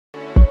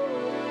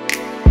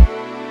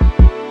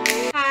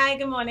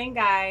morning,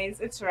 guys.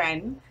 It's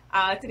Ren.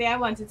 Today I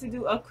wanted to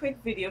do a quick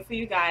video for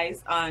you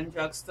guys on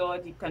drugstore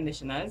deep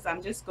conditioners.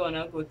 I'm just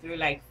gonna go through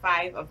like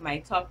 5 of my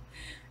top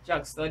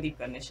drugstore deep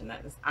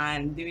conditioners,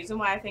 and the reason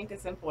why I think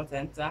it's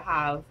important to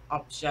have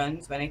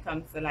options when it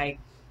comes to like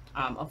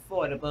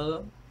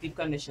affordable deep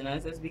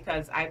conditioners is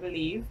because I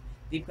believe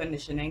deep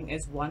conditioning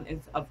is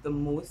of the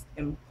most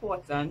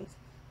important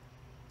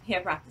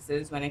hair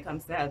practices when it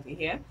comes to healthy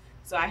hair.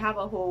 So I have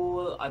a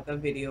whole other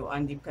video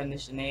on deep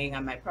conditioning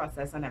and my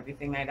process and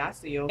everything like that,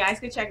 so you guys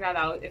could check that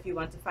out if you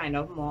want to find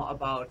out more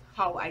about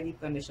how I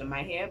deep condition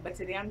my hair. But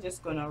today I'm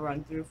just gonna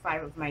run through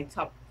 5 of my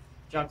top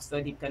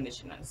drugstore deep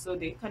conditioners. So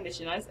the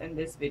conditioners in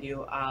this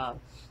video are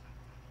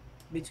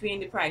between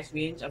the price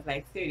range of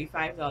like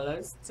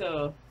 $35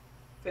 to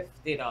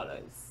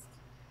 $50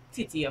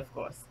 TT, of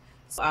course.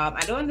 So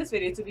I don't want this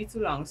video to be too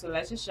long, so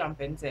let's just jump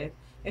into it.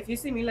 If you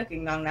see me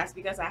looking down, that's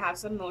because I have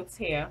some notes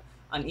here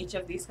on each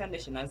of these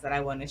conditioners that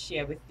I want to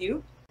share with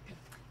you.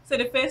 So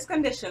the first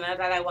conditioner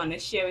that I want to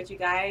share with you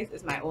guys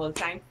is my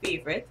all-time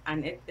favorite,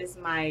 and it is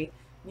my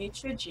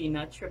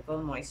Neutrogena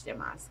Triple Moisture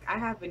Mask. I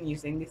have been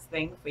using this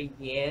thing for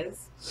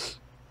years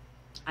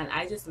and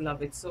I just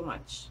love it so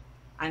much.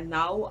 And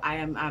now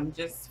I'm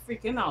just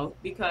freaking out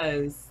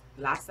because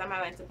last time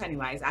I went to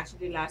Pennywise,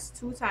 actually the last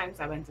 2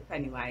 times I went to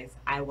Pennywise,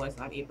 I was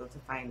not able to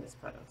find this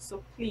product.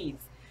 So please,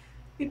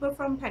 people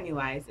from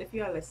Pennywise, if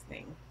you are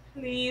listening,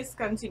 please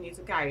continue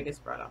to carry this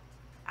product.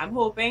 I'm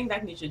hoping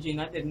that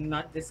Neutrogena did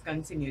not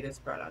discontinue this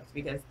product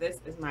because this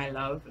is my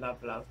love,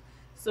 love, love.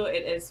 So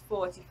it is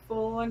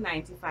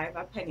 $44.95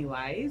 at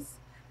Pennywise.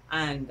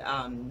 And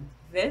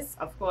this,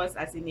 of course,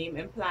 as the name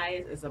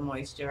implies, is a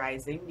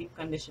moisturizing deep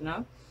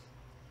conditioner.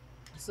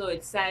 So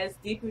it says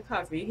deep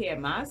recovery hair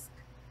mask,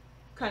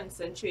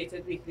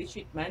 concentrated weekly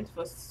treatment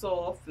for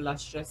soft,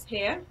 lustrous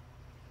hair.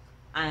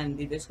 And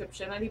the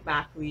description on the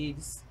back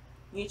reads,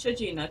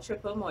 Neutrogena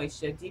Triple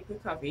Moisture Deep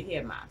Recovery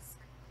Hair Mask.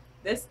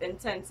 This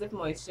intensive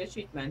moisture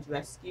treatment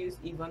rescues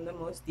even the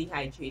most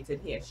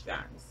dehydrated hair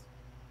strands.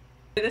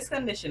 With this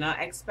conditioner,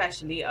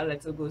 especially, a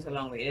little goes a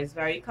long way. It is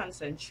very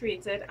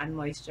concentrated and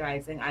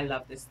moisturizing. I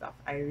love this stuff.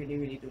 I really,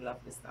 really do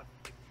love this stuff.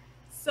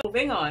 So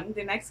moving on,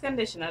 the next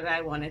conditioner that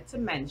I wanted to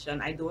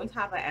mention, I don't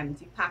have an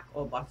empty pack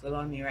or bottle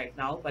on me right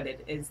now, but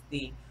it is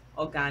the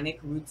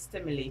Organic Root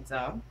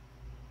Stimulator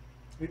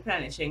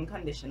Replenishing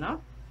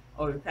Conditioner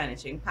or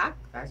Replenishing Pack.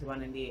 That's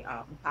one in the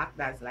pack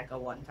that's like a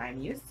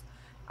one-time use.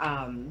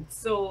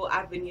 So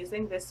I've been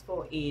using this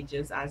for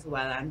ages as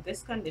well, and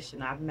this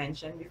conditioner I've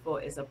mentioned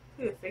before is a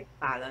perfect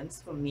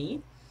balance for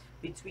me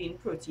between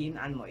protein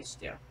and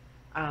moisture.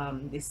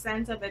 The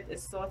scent of it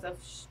is sort of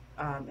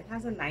it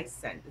has a nice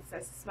scent. It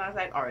smells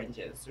like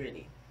oranges,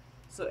 really.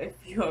 So if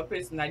you're a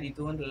person that you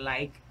don't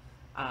like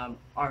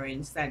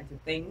orange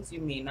scented things,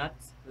 you may not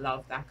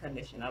love that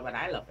conditioner, but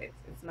I love it.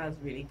 It smells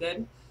really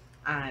good,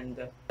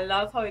 and I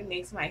love how it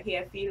makes my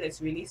hair feel.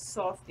 It's really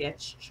soft yet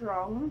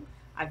strong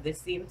at the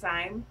same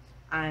time,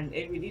 and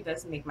it really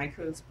does make my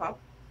curls pop.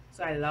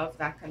 So I love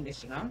that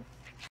conditioner. I'm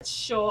not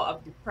sure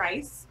of the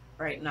price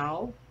right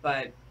now,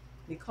 but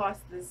the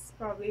cost is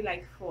probably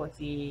like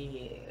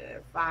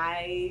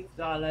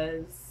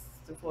 $45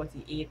 to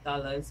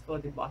 $48 for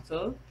the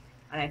bottle,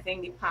 and I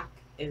think the pack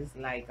is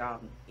like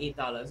 $8 or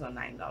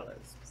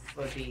 $9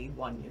 for the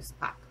one-use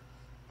pack.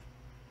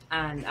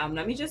 And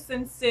let me just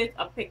insert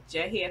a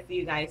picture here for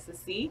you guys to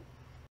see.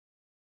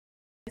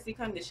 It's the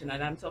conditioner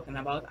that I'm talking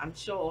about. I'm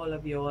sure all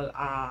of you all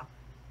are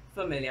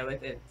familiar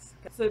with it.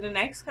 So the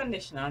next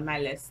conditioner on my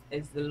list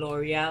is the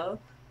L'Oreal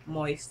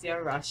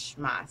Moisture Rush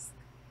Mask.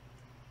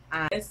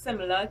 And it's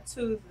similar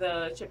to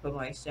the Triple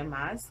Moisture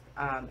Mask.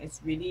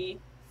 It's really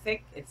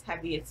thick, it's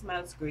heavy, it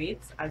smells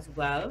great as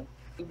well.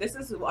 This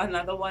is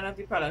another one of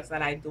the products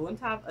that I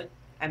don't have an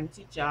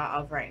empty jar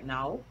of right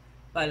now,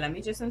 but let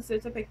me just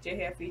insert a picture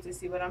here for you to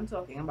see what I'm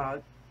talking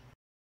about.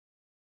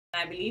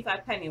 I believe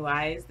at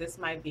Pennywise this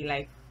might be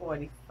like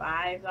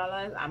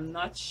 $45. I'm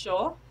not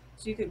sure,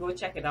 so you could go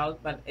check it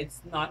out, but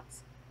it's not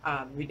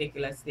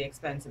ridiculously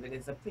expensive. It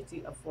is a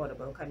pretty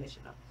affordable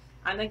conditioner.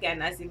 And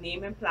again, as the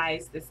name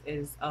implies, this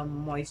is a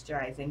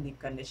moisturizing deep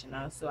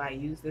conditioner, so I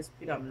use this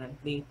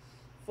predominantly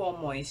for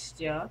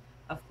moisture,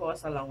 of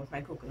course, along with my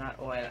coconut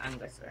oil and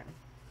glycerin.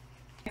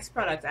 Next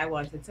product I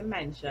wanted to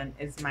mention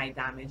is my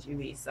Damage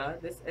Eraser.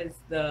 This is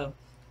the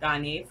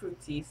Garnier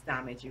Fructis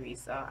Damage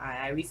Eraser.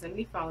 I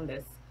recently found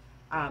this,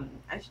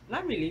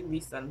 not really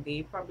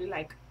recently, probably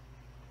like,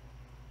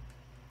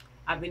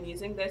 I've been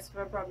using this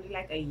for probably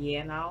like a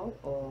year now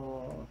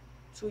or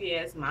 2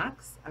 years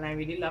max, and I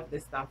really love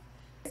this stuff.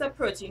 It's a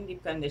protein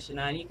deep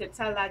conditioner, and you can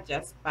tell that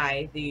just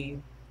by the,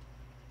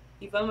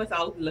 even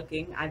without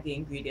looking at the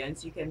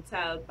ingredients, you can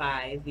tell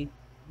by the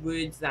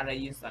words that are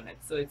used on it.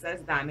 So it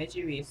says Damage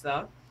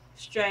Eraser,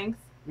 Strength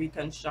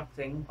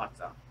Reconstructing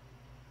Butter.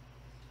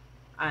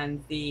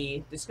 And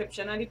the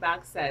description on the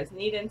back says,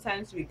 need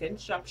intense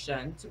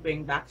reconstruction to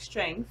bring back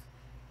strength,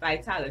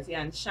 vitality,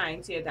 and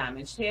shine to your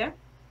damaged hair.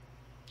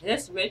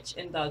 This rich,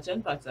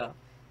 indulgent butter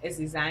is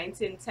designed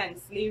to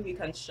intensely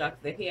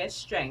reconstruct the hair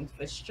strength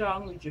for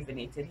strong,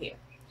 rejuvenated hair.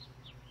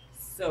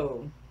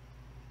 So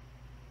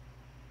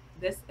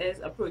this is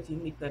a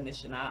protein deep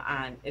conditioner,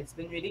 and it's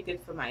been really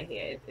good for my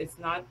hair. It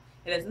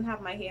doesn't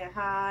have my hair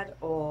hard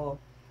or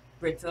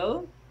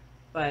brittle,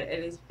 but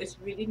it's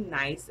really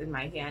nice in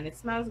my hair, and it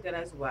smells good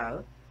as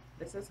well.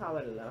 This is how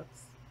it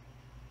looks,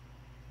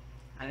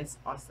 and it's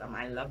awesome.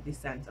 I love the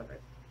scent of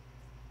it.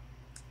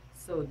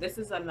 So this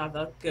is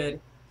another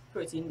good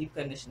protein deep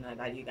conditioner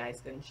that you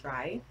guys can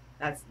try.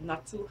 That's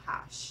not too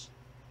harsh.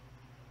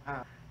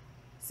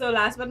 So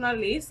last but not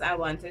least, I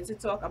wanted to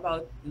talk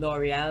about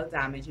L'Oreal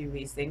Damage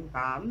Erasing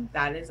Balm.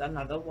 That is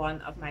another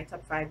one of my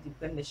top 5 deep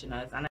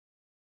conditioners. And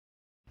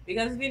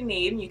because of the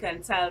name, you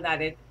can tell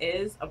that it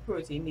is a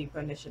protein deep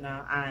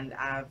conditioner, and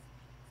I've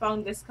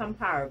found this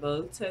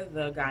comparable to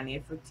the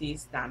Garnier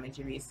Fructis Damage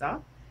Eraser.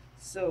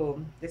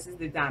 So this is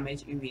the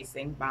Damage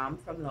Erasing Balm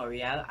from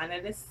L'Oreal, and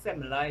it is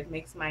similar. It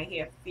makes my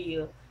hair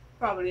feel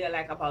probably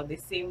like about the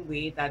same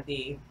way that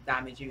the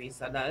Damage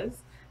Eraser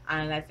does.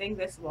 And I think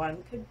this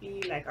one could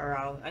be like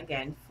around,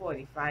 again,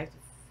 $45 to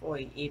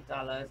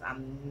 $48.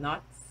 I'm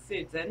not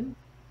certain,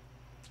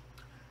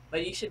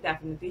 but you should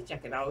definitely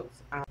check it out.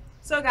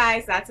 So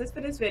guys, that's it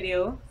for this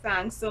video.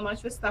 Thanks so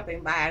much for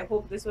stopping by. I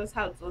hope this was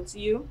helpful to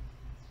you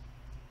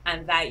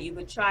and that you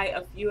would try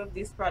a few of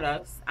these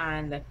products,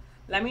 and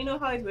let me know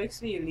how it works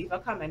for you. Leave a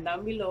comment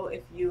down below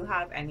if you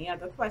have any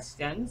other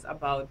questions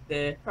about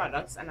the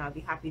products, and I'll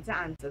be happy to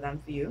answer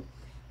them for you.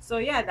 So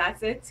yeah,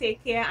 that's it.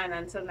 Take care, and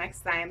until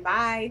next time,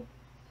 bye.